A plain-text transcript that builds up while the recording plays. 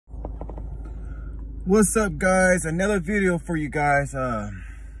What's up, guys? Another video for you guys.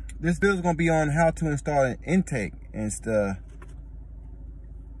 This video is going to be on how to install an intake, and it's the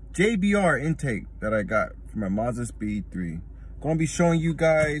JBR intake that I got from my Mazda Speed 3. Going to be showing you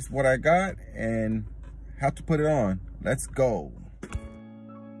guys what I got and how to put it on. Let's go.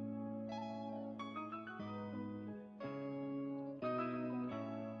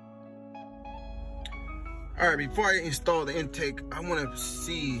 All right, before I install the intake, I want to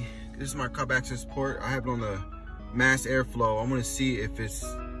see, this is my cup access port. I have it on the mass airflow. I want to see if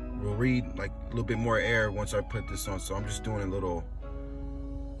will read like a little bit more air once I put this on. So I'm just doing a little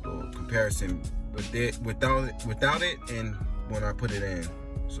comparison with it, without it, and when I put it in.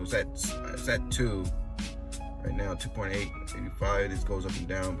 So it's at 2 right now, 2.8, 85. This goes up and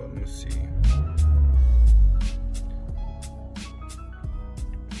down, but let me see.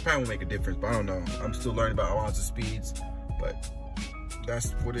 Probably won't make a difference, but I don't know. I'm still learning about lots of speeds, but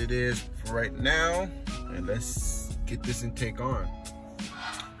that's what it is for right now. And let's get this intake on.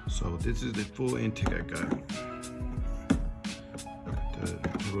 So this is the full intake I got. The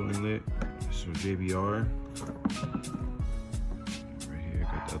turbo inlet, so JBR. Right here,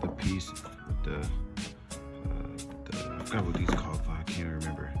 got the other piece with the I forgot what these called. I can't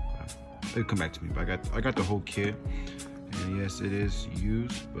remember. They'll come back to me. But I got the whole kit. And yes, it is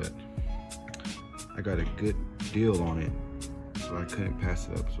used, but I got a good deal on it, so I couldn't pass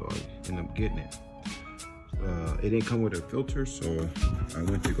it up, so I ended up getting it. It didn't come with a filter, so I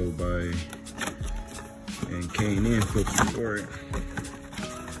went to go buy a K&N filter for it.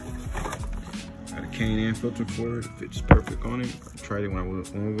 Got a K&N filter for it. It fits perfect on it. I tried it when I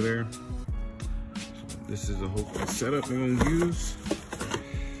went over there. So this is the whole setup I'm gonna use.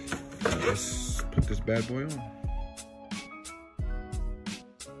 Let's put this bad boy on.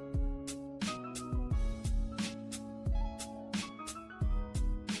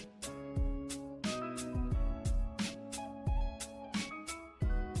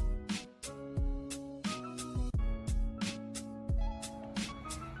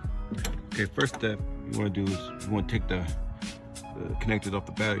 Okay, first step you want to do is you want to take the connectors off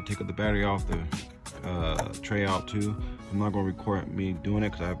the battery, take the battery off, the tray out too. I'm not going to record me doing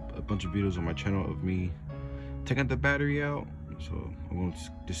it because I have a bunch of videos on my channel of me taking the battery out. So I'm going to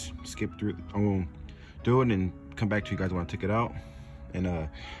just skip through it. I'm going to do it and come back to you guys when I take it out. And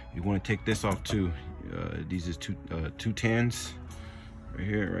you want to take this off too. These is two 10s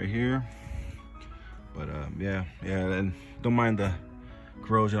right here. But yeah, and don't mind the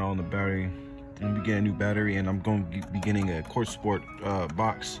corrosion on the battery. I'm gonna get a new battery, and I'm going to be getting a Court Sport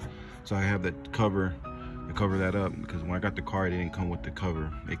box, so I have that cover to cover that up, because when I got the car it didn't come with the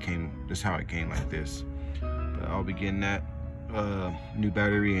cover. It came, this is how it came, like this. But I'll be getting that new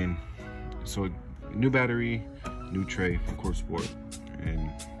battery, and so new battery, new tray from Court Sport. And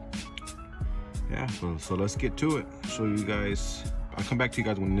yeah, so let's get to it. Show you guys, I'll come back to you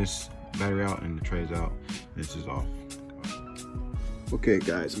guys when this battery out and the tray is out. This is off. Okay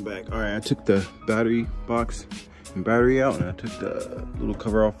guys, I'm back. All right, I took the battery box and battery out, and I took the little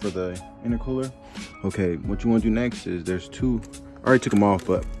cover off for the intercooler. Okay, what you want to do next is there's two. I already took them off,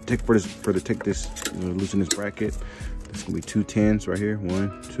 but take this, loosen this bracket. There's gonna be two 10s right here.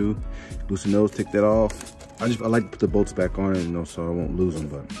 1, 2. Loosen those. Take that off. I like to put the bolts back on it, so I won't lose them.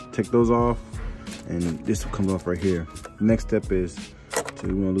 But take those off, and this will come off right here. The next step is to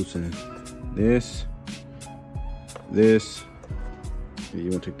loosen this. You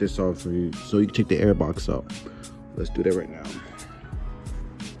want to take this off so you can take the air box out. Let's do that right now.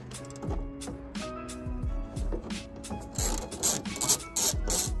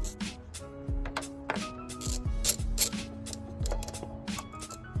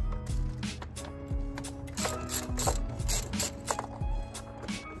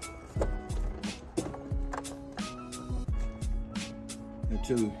 And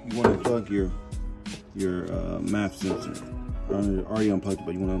two, you want to plug your MAF sensor. I already unplugged it,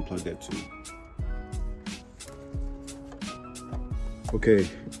 but you want to unplug that too. Okay,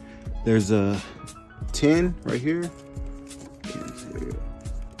 there's a 10 right here. You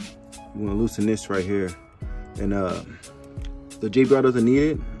want to loosen this right here, and the JBR doesn't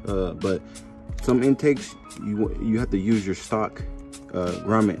need it, but some intakes you have to use your stock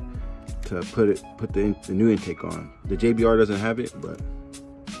grommet to put the new intake on. The JBR doesn't have it, but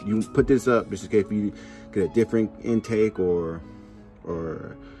you put this up just in case you get a different intake, or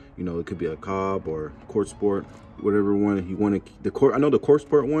it could be a Cobb or Court Sport, whatever one you want to. I know the Court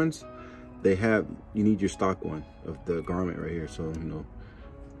Sport ones, you need your stock one of the garment right here, so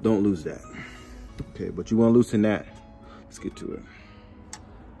don't lose that. Okay, but you want to loosen that. Let's get to it.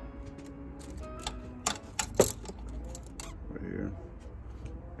 Right here.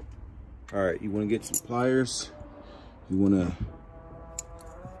 All right, you want to get some pliers. You want to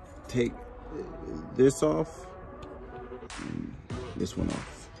take this off, and this one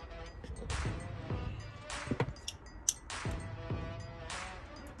off.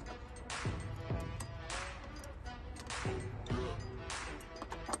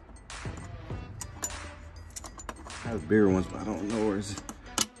 I have bigger ones, but I don't know where it's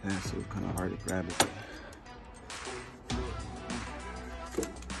at, so it's kind of hard to grab it.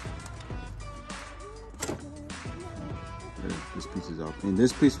 This piece is out, and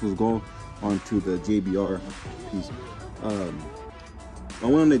this piece was going onto the JBR piece. I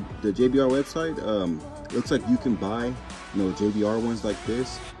went on the JBR website. Looks like you can buy, JBR ones like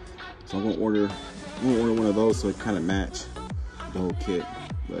this. So I'm gonna order one of those so it kind of match the whole kit.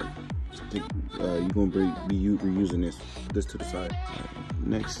 But I think you're gonna be reusing this to the side. Right,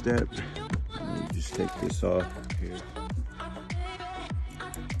 next step, just take this off here.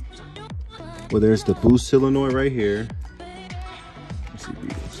 Well, there's the boost solenoid right here.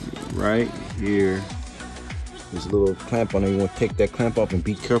 Right here, there's a little clamp on it. You want to take that clamp off and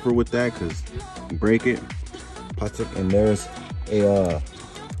be careful with that because you can break it. Plastic, and there's a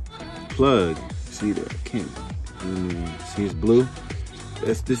plug. See there? Can't see it's blue.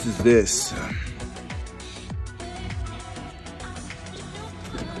 This is this.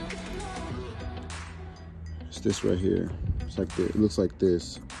 It's this right here. It's like this. It looks like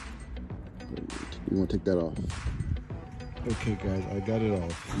this. You want to take that off. Okay guys, I got it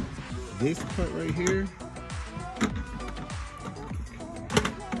off. This part right here,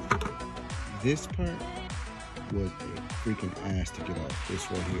 this part was a freaking ass to get off. This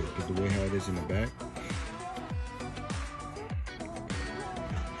right here, because the way how it is in the back.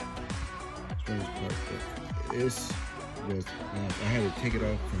 This was, I had to take it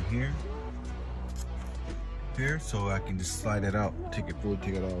off from here, so I can just slide it out, take it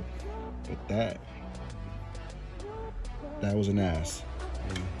off. But that was an ass.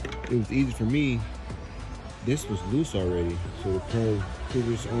 And it was easy for me. This was loose already, so the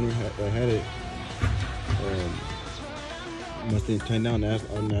previous owner had it. Must have turned down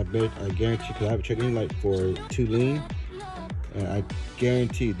on that bed. I guarantee, because I have a check-in light for too lean, and I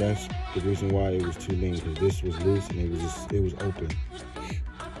guarantee that's the reason why it was too lean, because this was loose and it was open.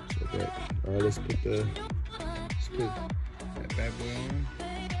 So great. All right, let's put that bad boy on.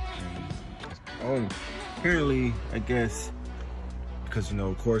 And apparently, I guess, because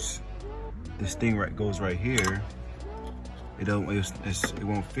of course, this thing goes right here. It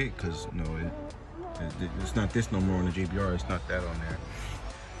won't fit because it's not this no more on the JBR. It's not that on there.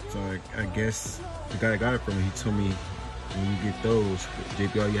 So I guess the guy that got it from me, he told me when you get those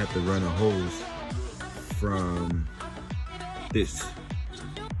JBR, you have to run a hose from this,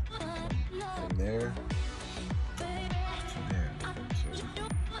 from there to there. So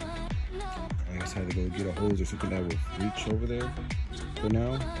I guess I had to go get a hose or something that would reach over there for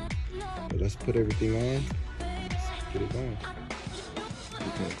now. But let's put everything on. Let's get it going.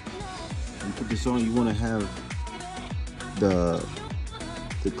 Okay. When you put this on, you want to have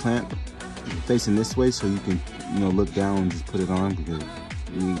the clamp facing this way so you can look down and just put it on, because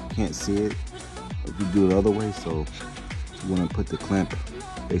you can't see it if you do it the other way. So you want to put the clamp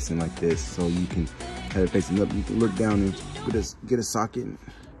facing like this so you can have it facing up. You can look down and get a socket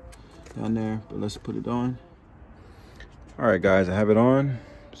down there. But let's put it on. All right guys, I have it on.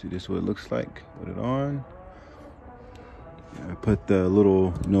 See, this is what it looks like. Put it on. I put the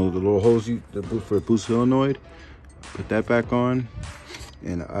little, the little hose for the boost solenoid. Put that back on,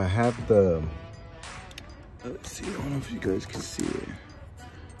 and I have the. Let's see. I don't know if you guys can see it.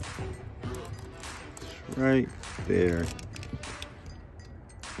 It's right there.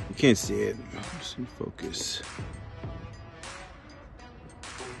 You can't see it. Let's see, focus.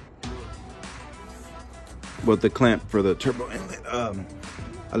 But the clamp for the turbo inlet,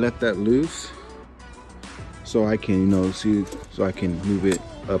 I left that loose so I can, see, so I can move it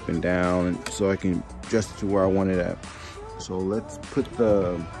up and down, and so I can adjust it to where I want it at. So let's put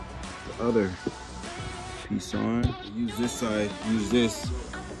the other piece on. Use this side, use this.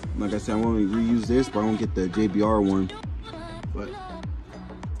 Like I said, I want to reuse this, but I won't get the JBR one. But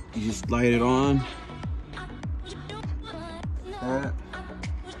you just slide it on. That.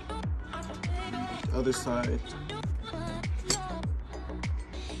 The other side.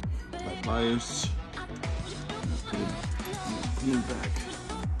 Like pliers. Put it back.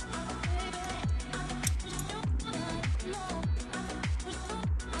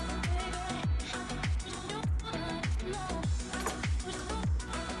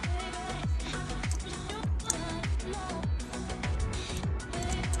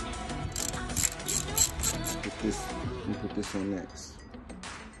 Put this on next.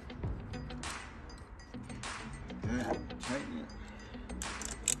 that, tighten it.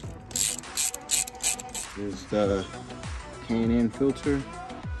 There's the K&N filter.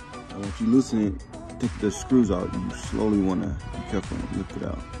 If you loosen it, take the screws out. You slowly want to be careful and lift it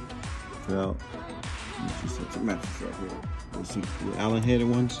out. Lift it out. You see some matches right here. There's some Allen headed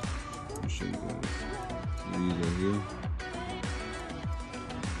ones. I'll show you guys. These right here.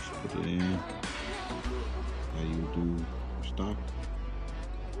 Just put it in. How you do stock.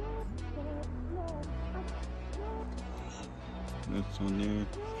 Nuts on there.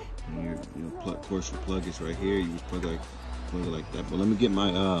 And your plug, of course, your plug is right here. You just plug it like that. But let me get my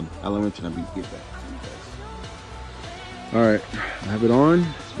Allen wrench and I'll get back to you guys. All right, I have it on.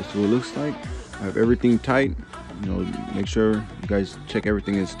 This is what it looks like. I have everything tight. You know, make sure you guys check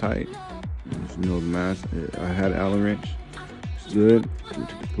everything is tight. You know, the mask. I had an Allen wrench. It's good. Take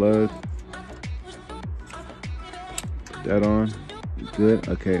the plug. Put that on. Good.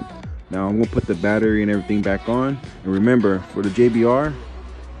 Okay. Now I'm gonna put the battery and everything back on. And remember, for the JBR,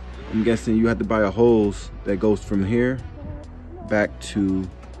 I'm guessing you have to buy a hose that goes from here back to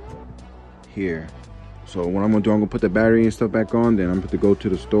here. So what I'm gonna do, I'm gonna put the battery and stuff back on, then I'm gonna go to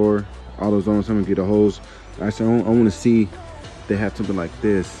the store, AutoZone, so I'm gonna get a hose. I said I wanna see if they have something like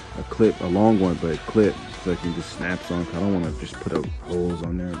this, a clip, a long one, but a clip, so it can just snaps on. I don't wanna just put a hose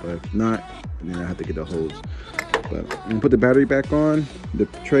on there, but if not, then I have to get a hose. But I'm gonna put the battery back on, the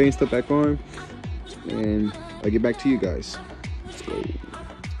tray and stuff back on, and I'll get back to you guys. Let's go.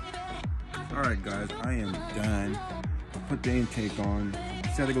 All right, guys, I am done. I put the intake on. I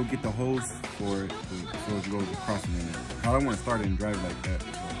just had to go get the hose for it so it goes across in it. I don't want to start it and drive like that.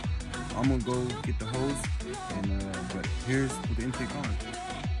 So I'm gonna go get the hose, and but here's with the intake on.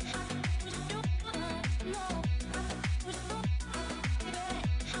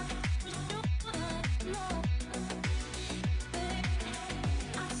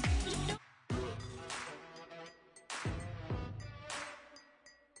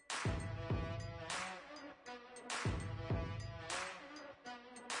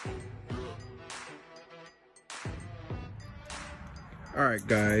 All right,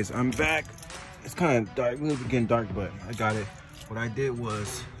 guys, I'm back. It's kind of dark, a little bit getting dark, but I got it. What I did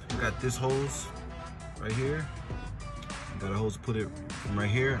was I got this hose right here. I got a hose, put it from right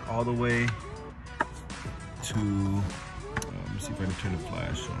here all the way to, let me see if I can turn the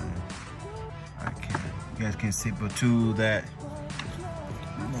flash on. I can't, you guys can't see, but to that,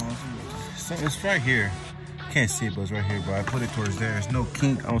 so it's right here. Can't see it, but it's right here, but I put it towards there. There's no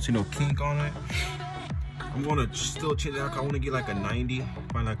kink, I don't see no kink on it. I'm gonna still change it out. I want to get like a 90,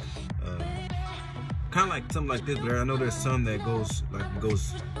 find like kind of like something like this. But I know there's some that goes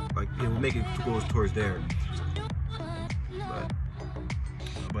like it will make it goes towards there.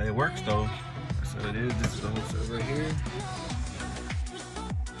 But it works though. So it is. This is the whole set right here.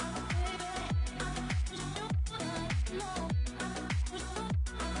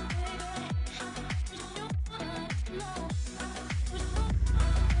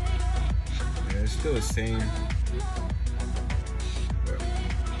 It's still the same.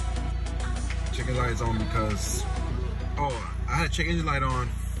 Check engine light is on because, I had a check engine light on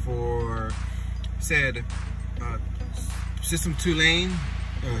for, said, system 2 lane,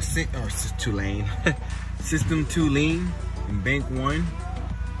 system 2 lean in bank 1.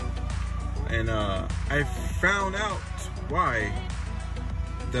 And I found out why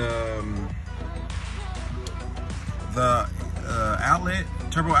the outlet,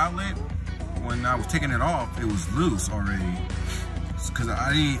 turbo outlet, when I was taking it off, it was loose already. Because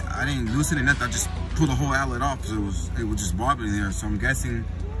I didn't loosen it, nothing. I just pulled the whole outlet off, so it was just wobbling there. So I'm guessing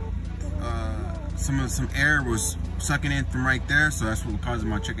some air was sucking in from right there, so that's what caused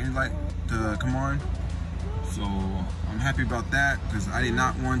my check engine light to come on. So I'm happy about that because I did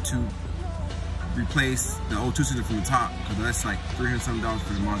not want to replace the old 2-cylinder from the top because that's like $300-something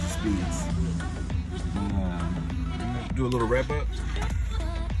for the Mazda speeds. Do a little wrap up.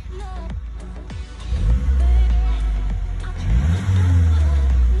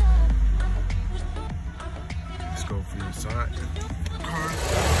 Let's go from the side.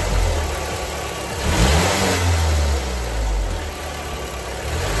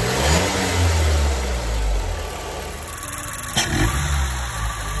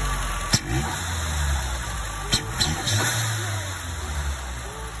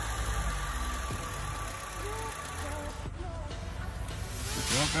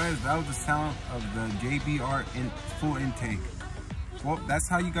 Well guys, that was the sound of the JBR full intake. Well, that's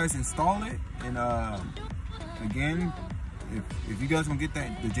how you guys install it. And again, if you guys want to get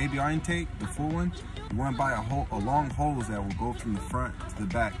the JBR intake, the full one, you want to buy a long hose that will go from the front to the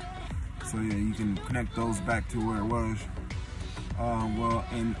back. So yeah, you can connect those back to where it was. Well,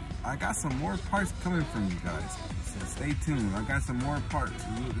 and I got some more parts coming from you guys. So stay tuned. I got some more parts.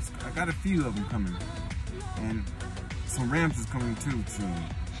 I got a few of them coming. And some ramps is coming too soon.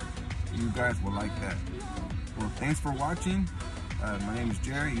 You guys will like that. Well, thanks for watching. My name is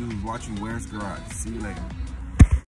Jerry. You was watching Where's Garage. See you later.